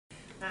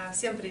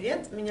Всем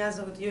привет! Меня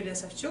зовут Юлия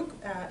Савчук,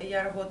 и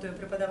я работаю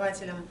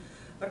преподавателем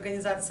в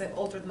организации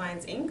Altered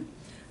Minds Inc.,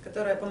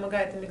 которая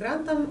помогает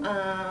иммигрантам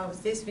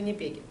здесь, в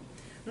Виннипеге.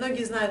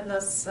 Многие знают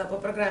нас по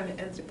программе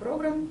Entry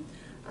Program,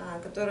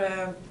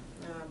 которая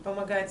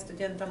помогает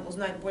студентам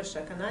узнать больше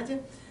о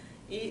Канаде.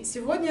 И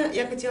сегодня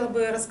я хотела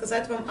бы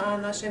рассказать вам о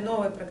нашей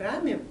новой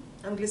программе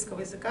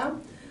английского языка,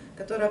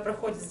 которая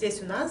проходит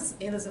здесь у нас,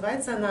 и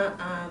называется она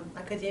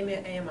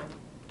Академия AMI.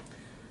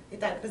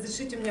 Итак,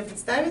 разрешите мне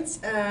представить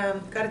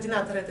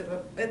координатора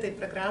этой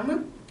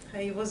программы.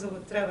 Его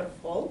зовут Тревор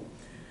Фолл.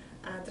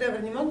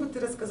 Тревор, не мог бы ты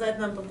рассказать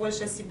нам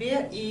побольше о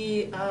себе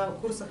и о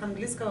курсах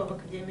английского в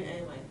Академии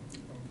AMI?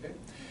 Okay.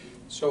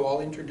 So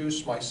I'll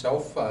introduce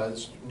myself.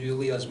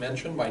 Newly as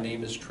mentioned, my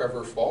name is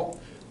Trevor Fall.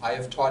 I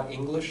have taught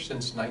English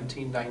since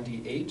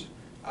 1998,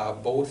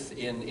 both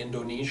in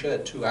Indonesia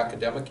at two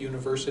academic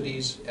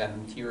universities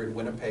and here in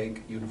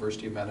Winnipeg,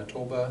 University of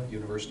Manitoba,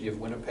 University of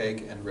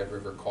Winnipeg, and Red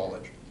River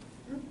College.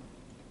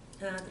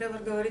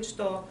 Тревор говорит,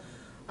 что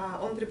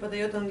он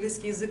преподает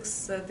английский язык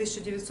с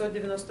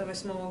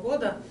 1998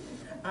 года,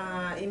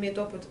 имеет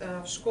опыт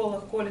в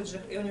школах, колледжах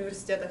и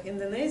университетах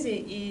Индонезии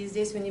и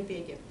здесь в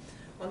Виннипеге.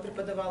 Он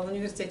преподавал в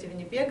университете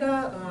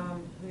Виннипега,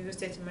 в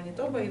университете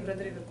Манитоба и в Red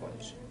River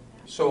College.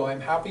 So I'm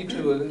happy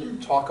to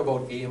talk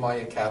about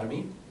AMI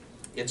Academy.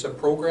 It's a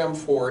program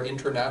for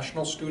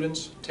international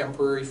students,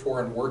 temporary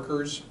foreign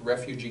workers,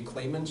 refugee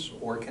claimants,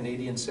 or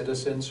Canadian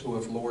citizens who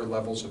have lower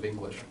levels of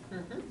English.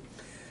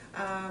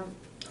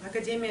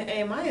 Академия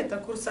AMI – это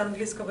курсы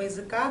английского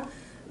языка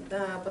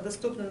по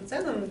доступным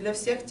ценам для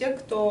всех тех,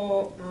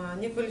 кто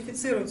не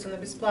квалифицируется на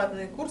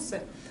бесплатные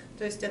курсы.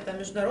 То есть это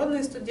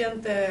международные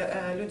студенты,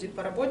 люди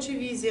по рабочей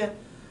визе,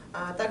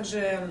 а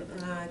также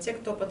те,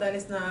 кто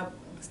подались на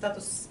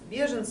статус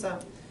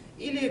беженца,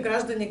 или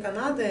граждане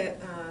Канады,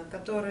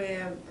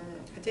 которые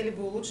хотели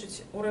бы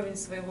улучшить уровень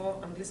своего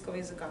английского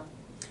языка.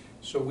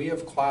 So we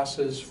have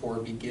classes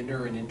for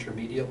beginner and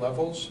intermediate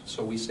levels,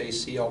 so we say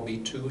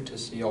CLB2 to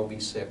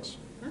CLB6.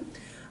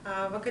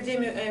 В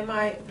Академию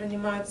AMI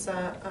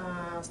принимаются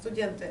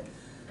студенты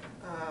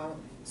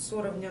с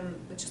уровнем,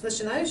 с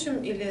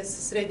начинающим или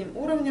со средним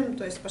уровнем,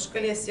 то есть по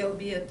шкале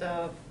CLB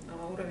это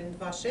уровень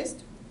 2-6.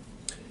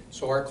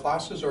 So our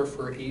classes are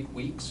for 8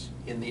 weeks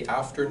in the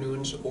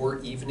afternoons or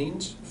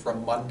evenings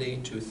from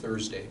Monday to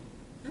Thursday.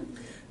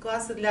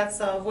 Классы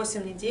длятся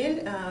 8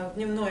 недель, в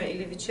дневное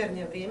или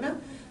вечернее время,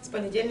 с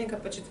понедельника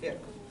по четверг.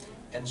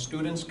 And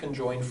students can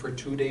join for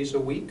 2 days a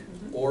week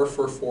or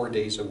for 4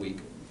 days a week.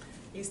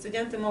 И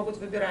студенты могут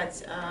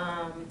выбирать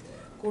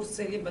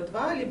курсы либо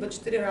 2, либо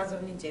 4 раза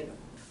в неделю.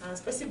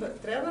 Спасибо,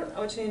 Тревор.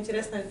 Очень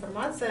интересная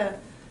информация.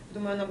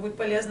 Думаю, она будет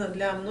полезна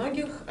для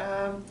многих.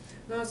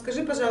 Но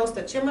скажи,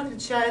 пожалуйста, чем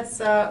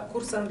отличается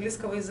курс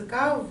английского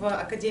языка в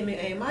Академии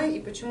AMI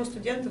и почему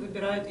студенты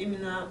выбирают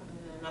именно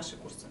наши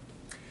курсы?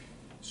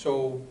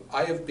 So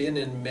I have been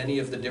in many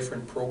of the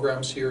different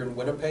programs here in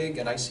Winnipeg,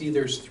 and I see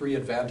there's 3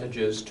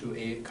 advantages to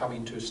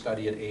coming to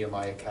study at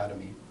AMI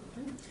Academy.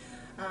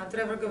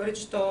 Тревор говорит,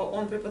 что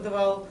он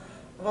преподавал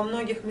во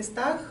многих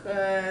местах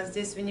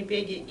здесь в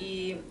Виннипеге,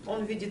 и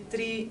он видит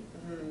 3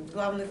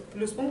 главных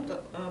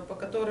плюс-пункта, по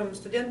которым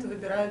студенты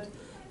выбирают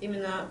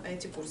именно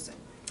эти курсы.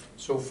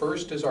 So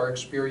first is our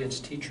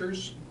experienced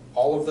teachers.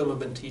 All of them have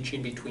been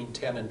teaching between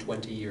 10 and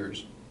 20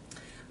 years.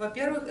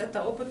 Во-первых,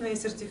 это опытные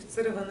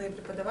сертифицированные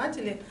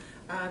преподаватели,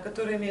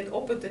 которые имеют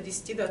опыт от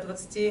 10 до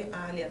 20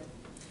 лет.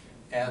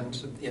 And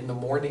in the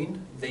morning,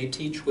 they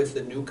teach with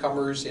the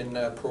newcomers in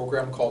a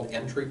program called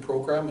Entry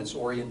Program. It's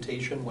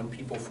orientation when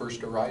people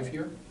first arrive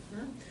here.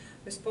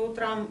 То есть по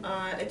утрам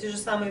эти же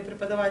самые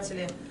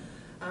преподаватели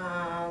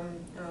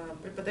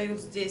преподают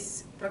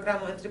здесь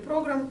программу Entry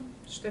Program,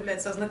 что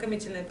является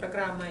ознакомительной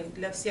программой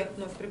для всех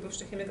вновь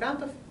прибывших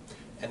иммигрантов.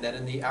 And then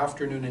in the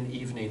afternoon and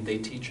evening, they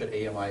teach at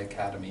AMI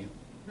Academy.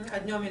 А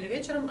днем или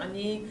вечером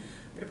они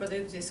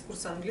преподают здесь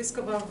курсы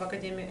английского в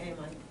Академии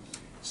AMI.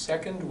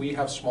 Second, we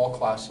have small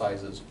class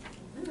sizes.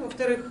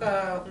 Во-вторых,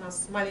 у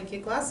нас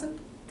маленькие классы.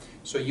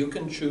 So you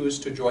can choose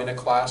to join a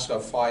class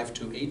of 5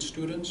 to 8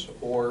 students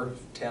or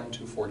 10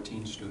 to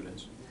 14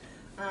 students.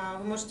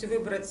 Вы можете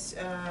выбрать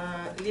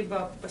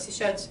либо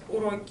посещать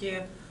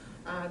уроки,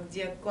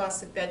 где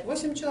классы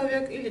 5-8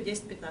 человек, или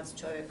 10-15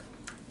 человек.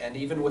 And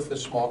even with the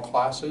small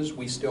classes,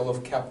 we still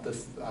have kept the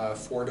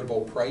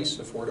affordable price,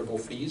 affordable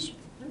fees.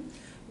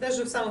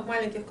 Даже в самых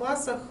маленьких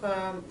классах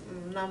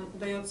нам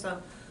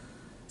удается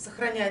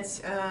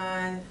сохранять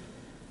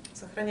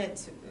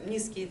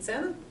низкие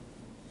цены.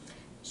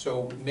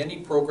 So many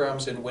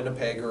programs in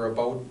Winnipeg are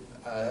about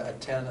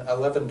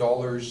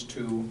 $11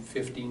 to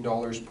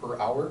 $15 per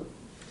hour.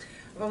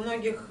 Во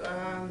многих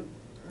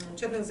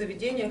учебных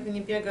заведениях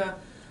Виннипега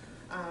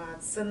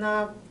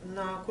цена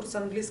на курс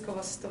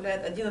английского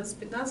составляет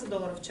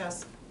 $11-15 в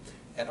час.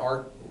 And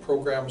our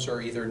programs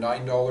are either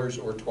 $9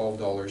 or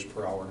 $12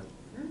 per hour.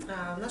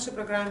 В нашей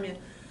программе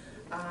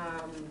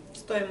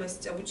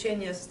стоимость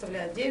обучения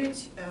составляет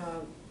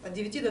от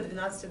 $9 до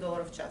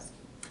 $12 в час.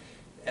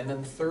 And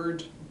then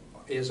third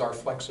is our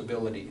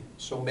flexibility.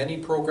 So many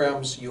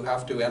programs you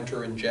have to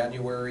enter in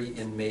January,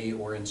 in May,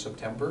 or in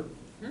September.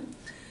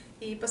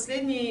 И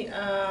последний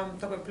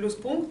такой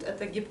плюс-пункт –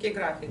 это гибкий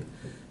график.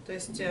 То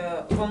есть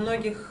во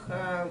многих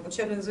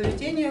учебных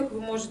заведениях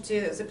вы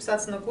можете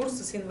записаться на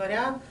курсы с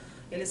января,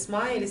 или с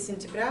мая, или с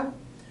сентября.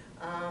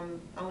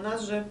 А у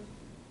нас же…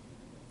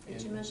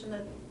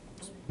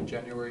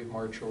 January,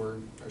 March, or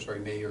sorry,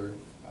 May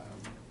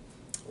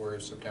or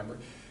September.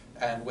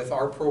 And with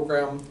our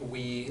program,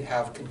 we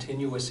have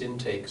continuous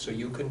intake, so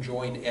you can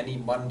join any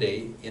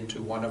Monday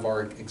into one of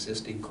our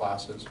existing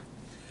classes.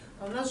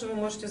 А у нас же вы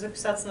можете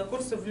записаться на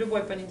курсы в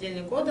любой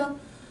понедельник года,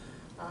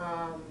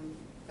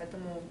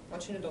 поэтому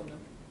очень удобно.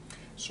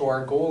 So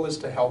our goal is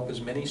to help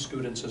as many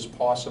students as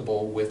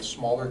possible with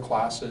smaller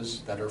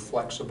classes that are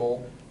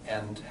flexible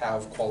and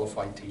have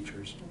qualified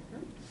teachers.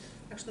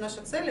 Так что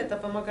наша цель – это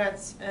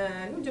помогать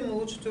людям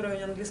улучшить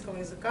уровень английского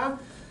языка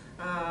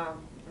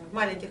в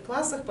маленьких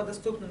классах по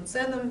доступным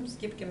ценам, с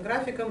гибким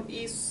графиком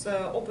и с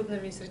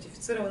опытными и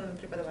сертифицированными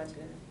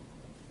преподавателями.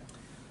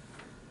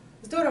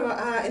 Здорово.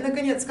 И,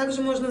 наконец, как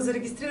же можно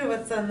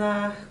зарегистрироваться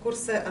на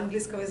курсы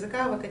английского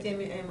языка в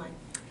Академии AMI?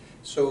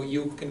 So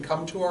you can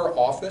come to our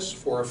office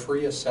for a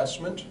free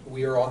assessment.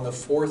 We are on the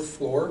 4th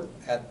floor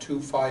at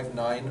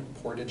 259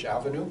 Portage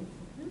Avenue.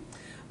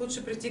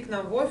 Лучше прийти к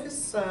нам в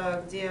офис,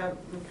 где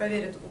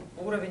проверят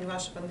уровень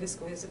вашего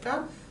английского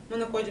языка. Мы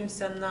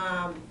находимся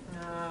на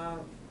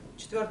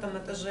 4-м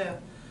этаже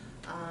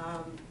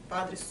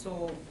по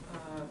адресу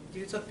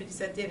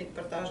 959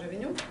 Portage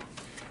Avenue.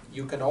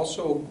 You can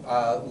also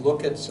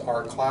look at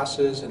our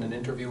classes and an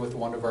interview with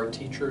one of our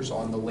teachers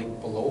on the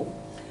link below.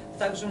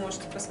 Также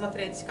можете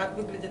посмотреть, как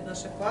выглядят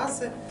наши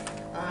классы,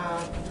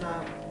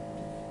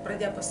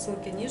 пройдя по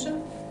ссылке ниже.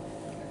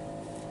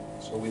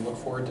 So we look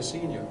forward to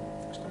seeing you.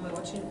 Так что мы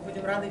очень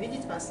будем рады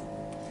видеть вас.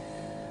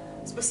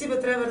 Спасибо,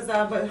 Тревор,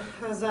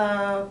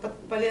 за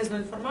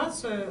полезную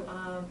информацию.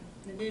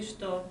 Надеюсь,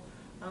 что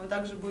вы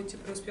также будете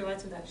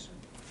преуспевать и дальше.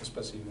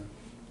 Спасибо.